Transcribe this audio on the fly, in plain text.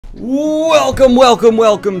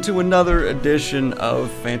Welcome to another edition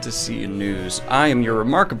of Fantasy News. I am your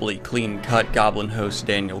remarkably clean-cut goblin host,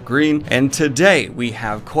 Daniel Green, and today we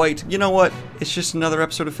have quite, you know what, it's just another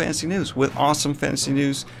episode of Fantasy News with awesome fantasy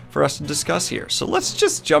news for us to discuss here. So let's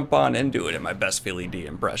just jump on into it in my best Philly D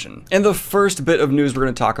impression. And the first bit of news we're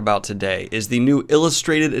going to talk about today is the new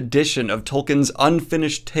illustrated edition of Tolkien's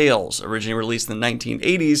Unfinished Tales, originally released in the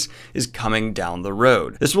 1980s, is coming down the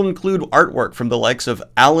road. This will include artwork from the likes of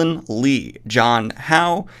Alan Lee, John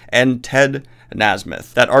Howe, and Ted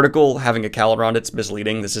Nasmith. That article having a calendar on it's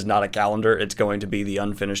misleading. This is not a calendar. It's going to be the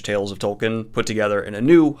Unfinished Tales of Tolkien put together in a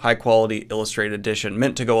new, high-quality illustrated edition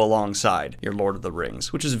meant to go alongside your Lord of the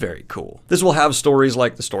Rings, which is very cool. This will have stories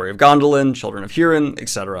like the story of Gondolin, Children of Hurin,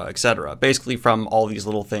 etc., etc. Basically from all these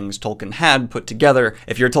little things Tolkien had put together.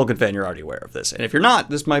 If you're a Tolkien fan, you're already aware of this. And if you're not,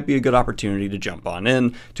 this might be a good opportunity to jump on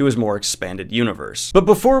in to his more expanded universe. But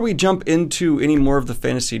before we jump into any more of the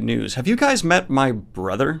fantasy news, have you guys met my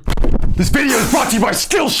brother? This video is brought to you by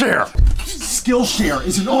Skillshare! Skillshare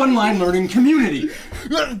is an online learning community.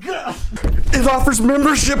 It offers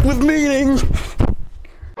membership with meaning.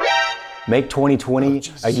 Make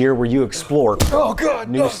 2020 a year where you explore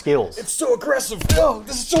new skills. It's so aggressive. No,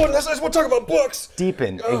 this is so I just want to talk about books.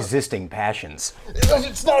 Deepen existing passions.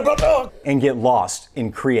 It's not about and get lost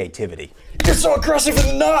in creativity. It's so aggressive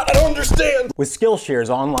and not. I don't understand. With Skillshare's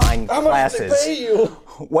online classes, How much do they pay you?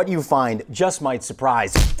 What you find just might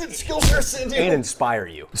surprise Did Skillshare send you? and inspire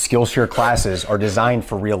you. Skillshare classes are designed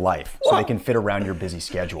for real life, so they can fit around your busy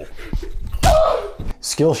schedule.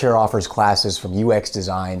 Skillshare offers classes from UX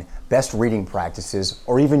design, best reading practices,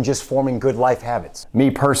 or even just forming good life habits. Me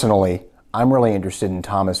personally, I'm really interested in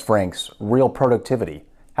Thomas Frank's Real Productivity,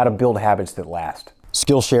 How to Build Habits That Last.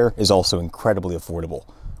 Skillshare is also incredibly affordable,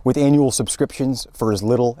 with annual subscriptions for as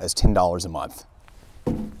little as $10 a month.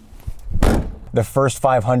 The first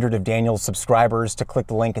 500 of Daniel's subscribers to click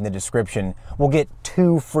the link in the description will get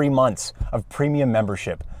 2 free months of premium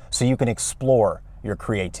membership so you can explore your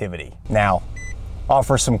creativity. Now,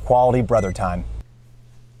 offer some quality brother time.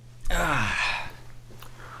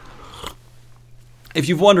 If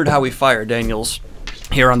you've wondered how we fire Daniels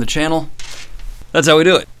here on the channel, that's how we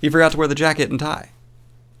do it. He forgot to wear the jacket and tie.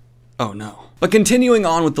 Oh no. But continuing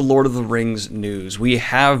on with the Lord of the Rings news, we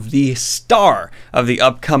have the star of the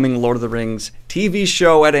upcoming Lord of the Rings TV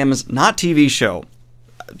show at Amazon, not TV show,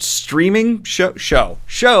 streaming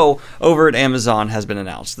show over at Amazon has been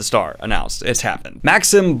announced. The star announced. It's happened.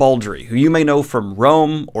 Maxim Baldry, who you may know from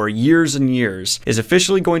Rome or Years and Years, is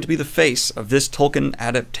officially going to be the face of this Tolkien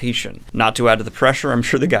adaptation. Not to add to the pressure I'm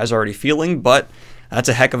sure the guy's already feeling, but that's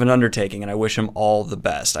a heck of an undertaking, and I wish him all the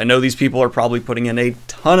best. I know these people are probably putting in a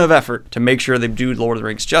ton of effort to make sure they do Lord of the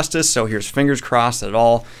Rings justice, so here's fingers crossed that it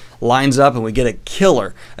all lines up and we get a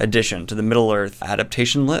killer addition to the Middle-earth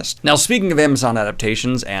adaptation list. Now, speaking of Amazon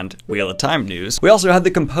adaptations and Wheel of Time news, we also had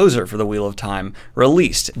the composer for the Wheel of Time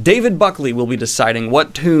released. David Buckley will be deciding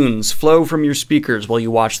what tunes flow from your speakers while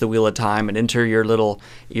you watch the Wheel of Time and enter your little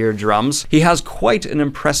eardrums. He has quite an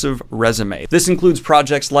impressive resume. This includes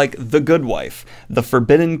projects like The Good Wife, The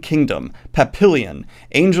Forbidden Kingdom, Papillion,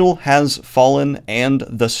 Angel Has Fallen, and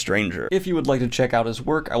The Stranger. If you would like to check out his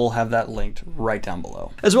work, I will have that linked right down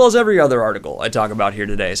below, as well as every other article I talk about here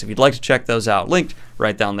today. So if you'd like to check those out, linked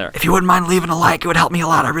right down there. If you wouldn't mind leaving a like, it would help me a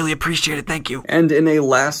lot. I really appreciate it. Thank you. And in a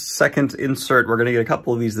last second insert, we're going to get a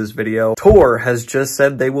couple of these this video. Tor has just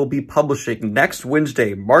said they will be publishing next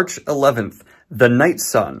Wednesday, March 11th, The Night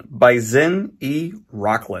Sun by Zen E.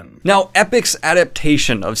 Rocklin. Now, Epic's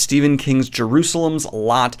adaptation of Stephen King's Jerusalem's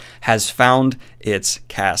Lot has found its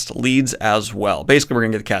cast leads as well. Basically, we're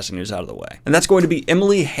gonna get the casting news out of the way. And that's going to be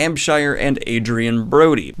Emily Hampshire and Adrian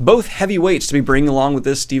Brody, both heavyweights to be bringing along with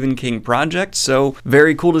this Stephen King project, so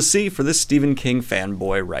very cool to see for this Stephen King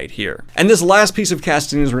fanboy right here. And this last piece of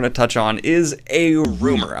casting news we're gonna touch on is a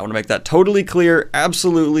rumor. I wanna make that totally clear.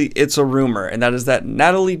 Absolutely, it's a rumor, and that is that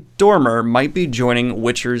Natalie Dormer might be joining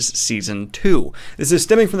Witcher's Season 2. This is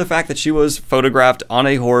stemming from the fact that she was photographed on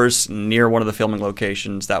a horse near one of the filming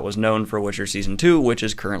locations that was known for Witcher Season 2, which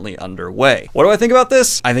is currently underway. What do I think about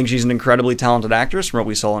this? I think she's an incredibly talented actress from what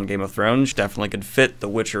we saw in Game of Thrones. She definitely could fit the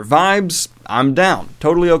Witcher vibes. I'm down.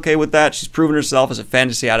 Totally okay with that. She's proven herself as a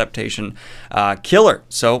fantasy adaptation killer.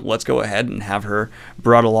 So let's go ahead and have her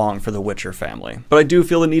brought along for the Witcher family. But I do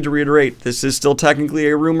feel the need to reiterate, this is still technically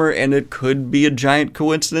a rumor, and it could be a giant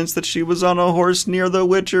coincidence that she was on a horse near the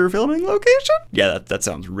Witcher filming location? Yeah, that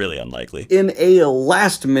sounds really unlikely. In a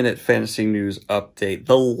last-minute fantasy news update,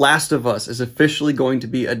 The Last of Us is officially going to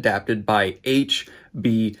be adapted by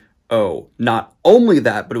HBO. Not only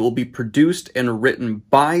that, but it will be produced and written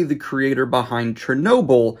by the creator behind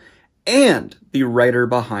Chernobyl and the writer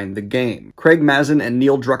behind the game. Craig Mazin and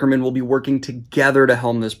Neil Druckerman will be working together to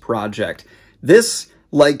helm this project. This,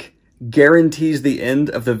 like, guarantees the end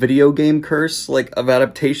of the video game curse, like, of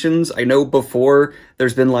adaptations. I know before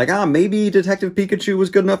there's been like, maybe Detective Pikachu was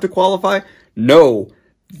good enough to qualify. No,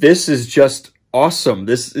 this is just awesome.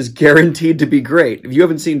 This is guaranteed to be great. If you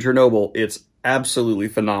haven't seen Chernobyl, it's absolutely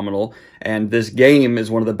phenomenal, and this game is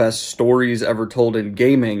one of the best stories ever told in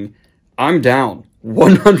gaming. I'm down.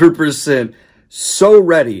 100% so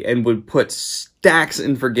ready, and would put stacks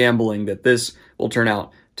in for gambling that this will turn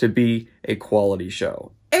out to be a quality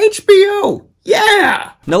show. HBO!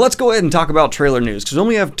 Yeah! Now let's go ahead and talk about trailer news, because we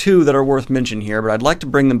only have two that are worth mentioning here, but I'd like to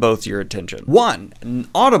bring them both to your attention. One,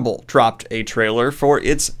 Audible dropped a trailer for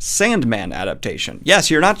its Sandman adaptation.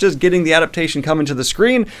 Yes, you're not just getting the adaptation coming to the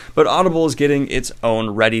screen, but Audible is getting its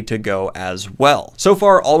own ready to go as well. So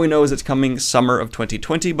far, all we know is it's coming summer of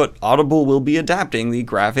 2020, but Audible will be adapting the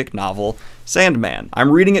graphic novel Sandman.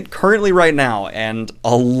 I'm reading it currently right now, and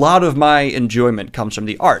a lot of my enjoyment comes from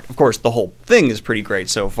the art. Of course, the whole thing is pretty great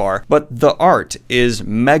so far, but the art is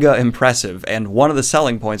mega impressive and one of the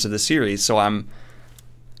selling points of the series, so I'm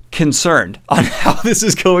concerned on how this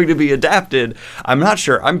is going to be adapted. I'm not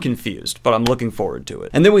sure. I'm confused, but I'm looking forward to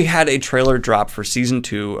it. And then we had a trailer drop for season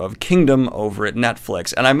 2 of Kingdom over at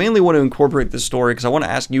Netflix. And I mainly want to incorporate this story because I want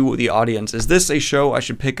to ask you, the audience, is this a show I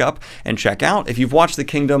should pick up and check out? If you've watched The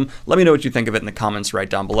Kingdom, let me know what you think of it in the comments right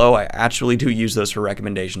down below. I actually do use those for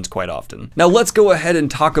recommendations quite often. Now let's go ahead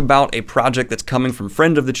and talk about a project that's coming from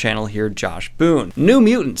friend of the channel here, Josh Boone. New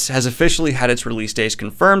Mutants has officially had its release dates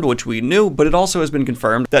confirmed, which we knew, but it also has been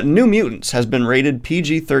confirmed that New Mutants has been rated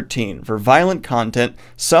PG-13 for violent content,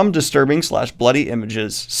 some disturbing/bloody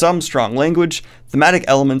images, some strong language, thematic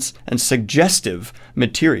elements, and suggestive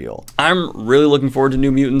material. I'm really looking forward to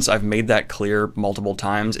New Mutants. I've made that clear multiple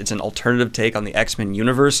times. It's an alternative take on the X-Men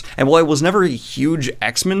universe, and while I was never a huge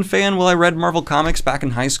X-Men fan while I read Marvel Comics back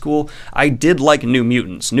in high school, I did like New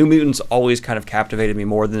Mutants. New Mutants always kind of captivated me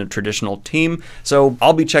more than a traditional team, so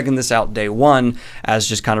I'll be checking this out day one as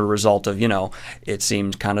just kind of a result of, you know, it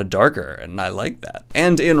seemed kind of darker, and I like that.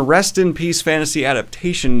 And in Rest in Peace fantasy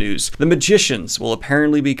adaptation news, The Magicians will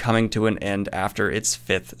apparently be coming to an end after its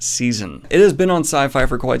 5th season. It has been on Sci-Fi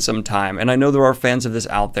for quite some time, and I know there are fans of this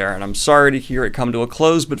out there, and I'm sorry to hear it come to a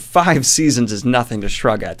close, but 5 seasons is nothing to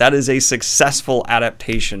shrug at. That is a successful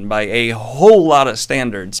adaptation by a whole lot of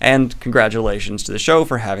standards, and congratulations to the show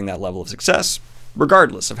for having that level of success,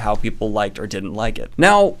 regardless of how people liked or didn't like it.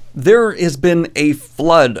 Now, there has been a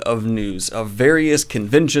flood of news of various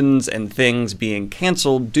conventions and things being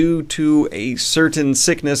canceled due to a certain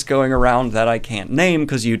sickness going around that I can't name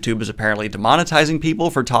because YouTube is apparently demonetizing people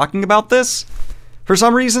for talking about this for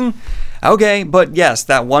some reason. Okay, but yes,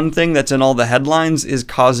 that one thing that's in all the headlines is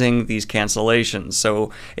causing these cancellations.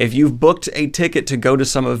 So if you've booked a ticket to go to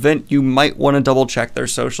some event, you might want to double check their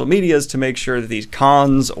social medias to make sure that these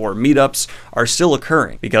cons or meetups are still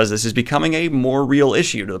occurring, because this is becoming a more real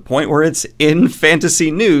issue to the point where it's in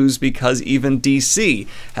fantasy news because even DC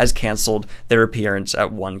has canceled their appearance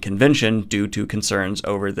at one convention due to concerns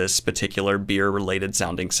over this particular beer-related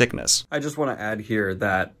sounding sickness. I just want to add here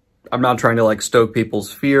that I'm not trying to like stoke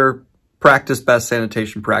people's fear. Practice best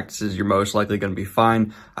sanitation practices, you're most likely going to be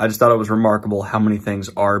fine. I just thought it was remarkable how many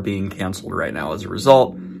things are being canceled right now as a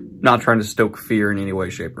result. Not trying to stoke fear in any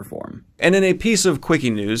way, shape, or form. And in a piece of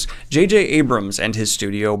quickie news, J.J. Abrams and his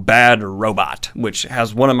studio Bad Robot, which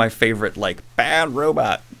has one of my favorite, like, Bad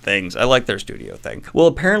Robot things, I like their studio thing, will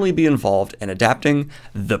apparently be involved in adapting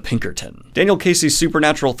The Pinkerton. Daniel Casey's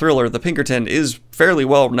supernatural thriller, The Pinkerton, is fairly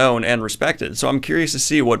well known and respected, so I'm curious to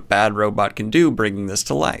see what Bad Robot can do bringing this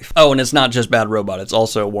to life. Oh, and it's not just Bad Robot, it's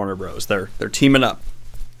also Warner Bros. They're teaming up.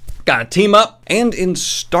 Gotta team up! And in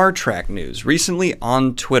Star Trek news, recently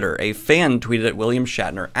on Twitter, a fan tweeted at William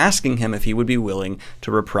Shatner asking him if he would be willing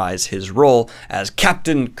to reprise his role as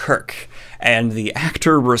Captain Kirk. And the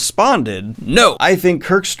actor responded, "No, I think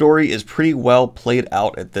Kirk's story is pretty well played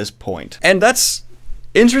out at this point." And that's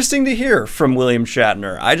interesting to hear from William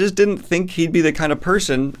Shatner. I just didn't think he'd be the kind of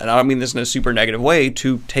person, and I don't mean this in a super negative way,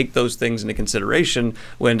 to take those things into consideration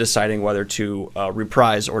when deciding whether to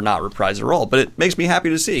reprise or not reprise a role. But it makes me happy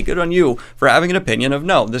to see. Good on you for having an opinion of,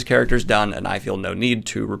 no, this character's done and I feel no need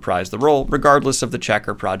to reprise the role, regardless of the check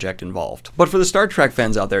or project involved. But for the Star Trek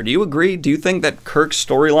fans out there, do you agree? Do you think that Kirk's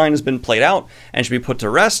storyline has been played out and should be put to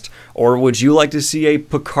rest? Or would you like to see a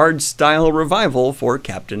Picard-style revival for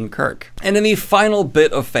Captain Kirk? And in the final bit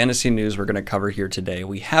of fantasy news we're going to cover here today,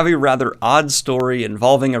 we have a rather odd story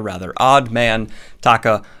involving a rather odd man,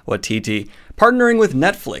 Taika Waititi, partnering with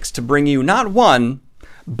Netflix to bring you not one,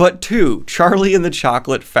 but 2 Charlie and the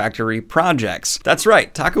Chocolate Factory projects. That's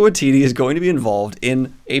right, Taika Waititi is going to be involved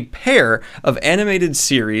in a pair of animated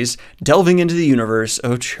series delving into the universe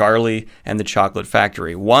of Charlie and the Chocolate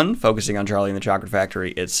Factory. One focusing on Charlie and the Chocolate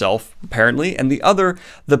Factory itself, apparently, and the other,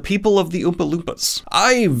 the people of the Oompa Loompas.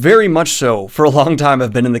 I very much so, for a long time,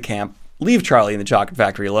 have been in the camp, leave Charlie and the Chocolate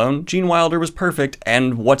Factory alone. Gene Wilder was perfect,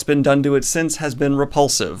 and what's been done to it since has been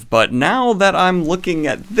repulsive. But now that I'm looking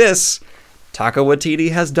at this, Taika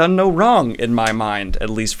Waititi has done no wrong in my mind, at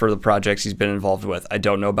least for the projects he's been involved with. I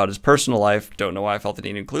don't know about his personal life, don't know why I felt the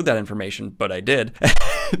need to include that information, but I did.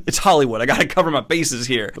 It's Hollywood, I gotta cover my bases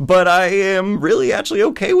here. But I am really actually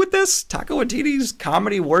okay with this. Taika Waititi's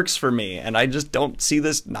comedy works for me, and I just don't see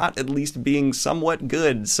this not at least being somewhat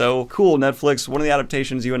good. So cool, Netflix, one of the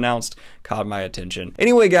adaptations you announced caught my attention.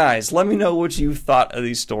 Anyway guys, let me know what you thought of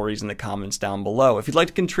these stories in the comments down below. If you'd like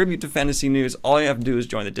to contribute to Fantasy News, all you have to do is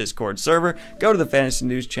join the Discord server, go to the Fantasy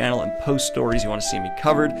News channel and post stories you want to see me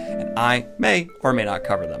covered, and I may or may not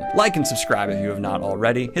cover them. Like and subscribe if you have not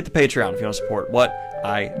already. Hit the Patreon if you want to support what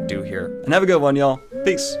I do here. And have a good one, y'all.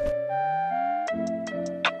 Peace.